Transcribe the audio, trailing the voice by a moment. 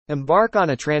Embark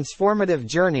on a transformative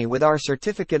journey with our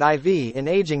Certificate IV in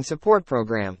Aging Support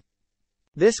Program.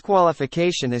 This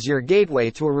qualification is your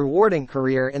gateway to a rewarding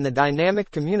career in the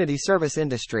dynamic community service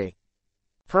industry.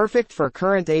 Perfect for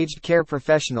current aged care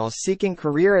professionals seeking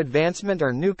career advancement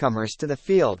or newcomers to the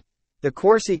field. The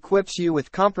course equips you with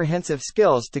comprehensive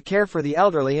skills to care for the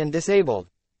elderly and disabled.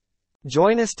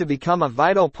 Join us to become a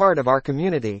vital part of our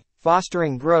community,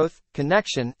 fostering growth,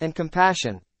 connection, and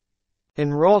compassion.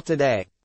 Enroll today.